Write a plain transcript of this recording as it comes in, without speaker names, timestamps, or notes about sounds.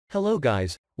Hello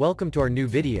guys, welcome to our new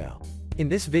video. In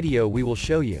this video we will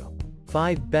show you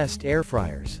 5 best air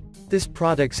fryers. This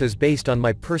product is based on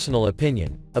my personal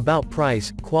opinion, about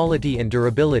price, quality and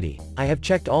durability. I have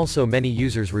checked also many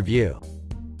users' review.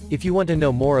 If you want to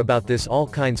know more about this all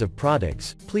kinds of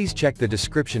products, please check the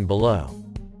description below.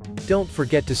 Don't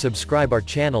forget to subscribe our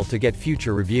channel to get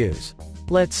future reviews.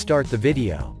 Let's start the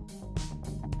video.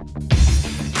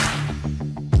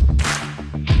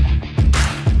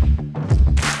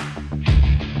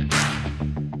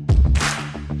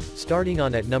 Starting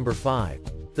on at number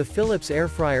 5. The Philips Air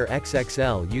Fryer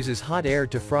XXL uses hot air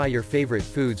to fry your favorite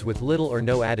foods with little or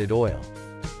no added oil.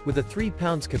 With a 3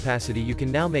 pounds capacity you can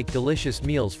now make delicious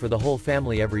meals for the whole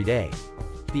family every day.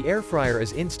 The air fryer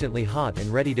is instantly hot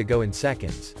and ready to go in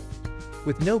seconds.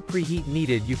 With no preheat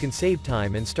needed you can save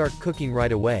time and start cooking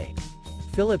right away.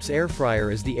 Philips Air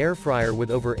Fryer is the air fryer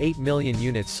with over 8 million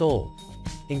units sold.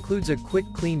 Includes a quick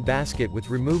clean basket with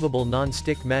removable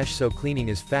non-stick mesh so cleaning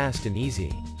is fast and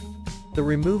easy. The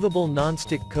removable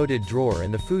non-stick coated drawer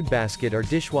and the food basket are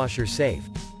dishwasher safe.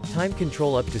 Time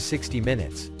control up to 60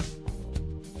 minutes.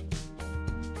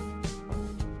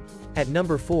 At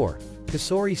number 4.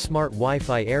 Cosori Smart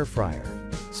Wi-Fi Air Fryer.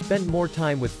 Spend more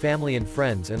time with family and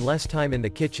friends and less time in the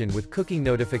kitchen with cooking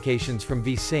notifications from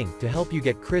VSync to help you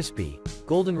get crispy,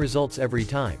 golden results every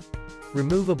time.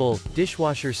 Removable,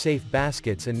 dishwasher safe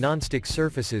baskets and non-stick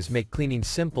surfaces make cleaning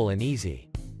simple and easy.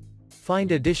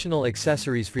 Find additional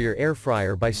accessories for your air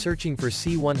fryer by searching for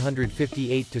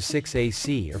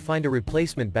C158-6AC or find a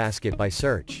replacement basket by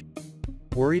search.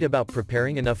 Worried about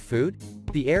preparing enough food?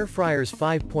 The air fryer's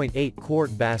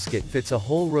 5.8-quart basket fits a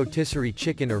whole rotisserie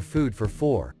chicken or food for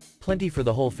 4, plenty for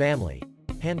the whole family.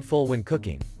 Handful when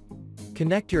cooking.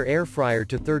 Connect your air fryer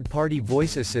to third-party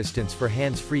voice assistants for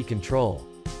hands-free control.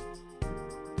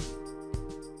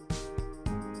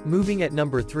 Moving at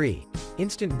number 3.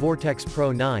 Instant Vortex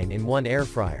Pro 9-in-1 Air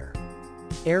Fryer.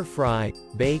 Air fry,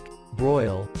 bake,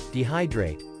 broil,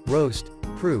 dehydrate, roast,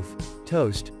 proof,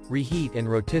 toast, reheat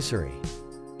and rotisserie.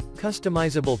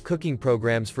 Customizable cooking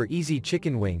programs for easy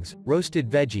chicken wings, roasted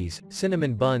veggies,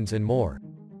 cinnamon buns and more.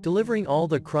 Delivering all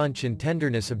the crunch and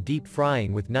tenderness of deep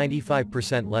frying with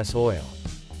 95% less oil.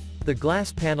 The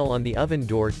glass panel on the oven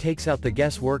door takes out the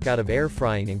guesswork out of air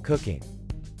frying and cooking.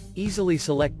 Easily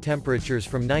select temperatures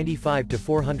from 95 to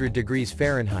 400 degrees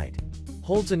Fahrenheit.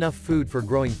 Holds enough food for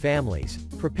growing families,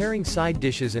 preparing side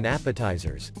dishes and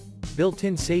appetizers.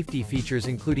 Built-in safety features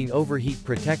including overheat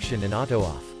protection and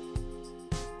auto-off.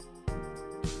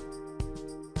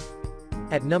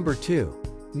 At number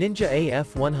 2. Ninja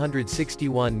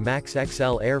AF161 Max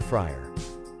XL Air Fryer.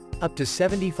 Up to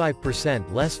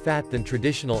 75% less fat than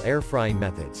traditional air frying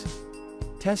methods.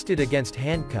 Tested against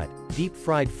hand-cut,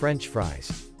 deep-fried French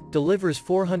fries. Delivers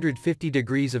 450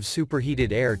 degrees of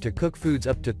superheated air to cook foods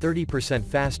up to 30%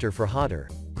 faster for hotter,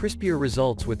 crispier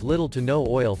results with little to no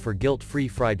oil for guilt-free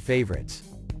fried favorites.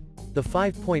 The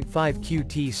 5.5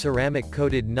 QT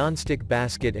ceramic-coated non-stick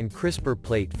basket and crisper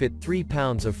plate fit 3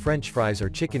 pounds of French fries or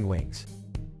chicken wings.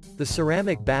 The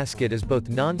ceramic basket is both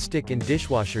non-stick and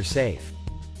dishwasher safe.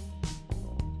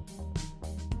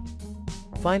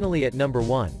 Finally at number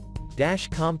 1. Dash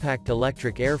Compact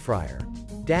Electric Air Fryer.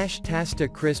 Dash Tasta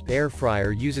Crisp Air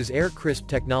Fryer uses air crisp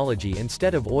technology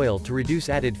instead of oil to reduce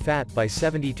added fat by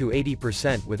 70 to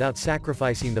 80% without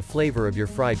sacrificing the flavor of your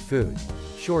fried food.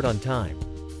 Short on time.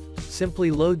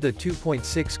 Simply load the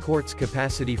 2.6 quarts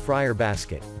capacity fryer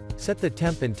basket, set the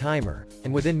temp and timer,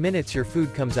 and within minutes your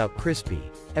food comes out crispy,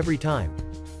 every time.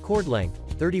 Cord length,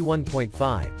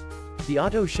 31.5. The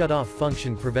auto shut-off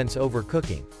function prevents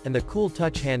overcooking, and the cool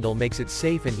touch handle makes it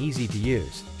safe and easy to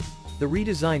use. The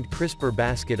redesigned crisper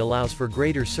basket allows for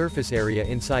greater surface area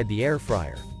inside the air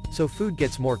fryer, so food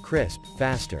gets more crisp,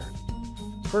 faster.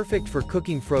 Perfect for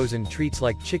cooking frozen treats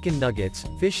like chicken nuggets,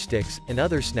 fish sticks, and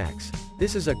other snacks.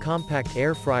 This is a compact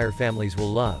air fryer families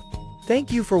will love.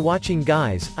 Thank you for watching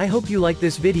guys, I hope you like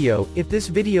this video. If this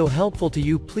video helpful to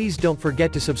you please don't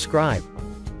forget to subscribe.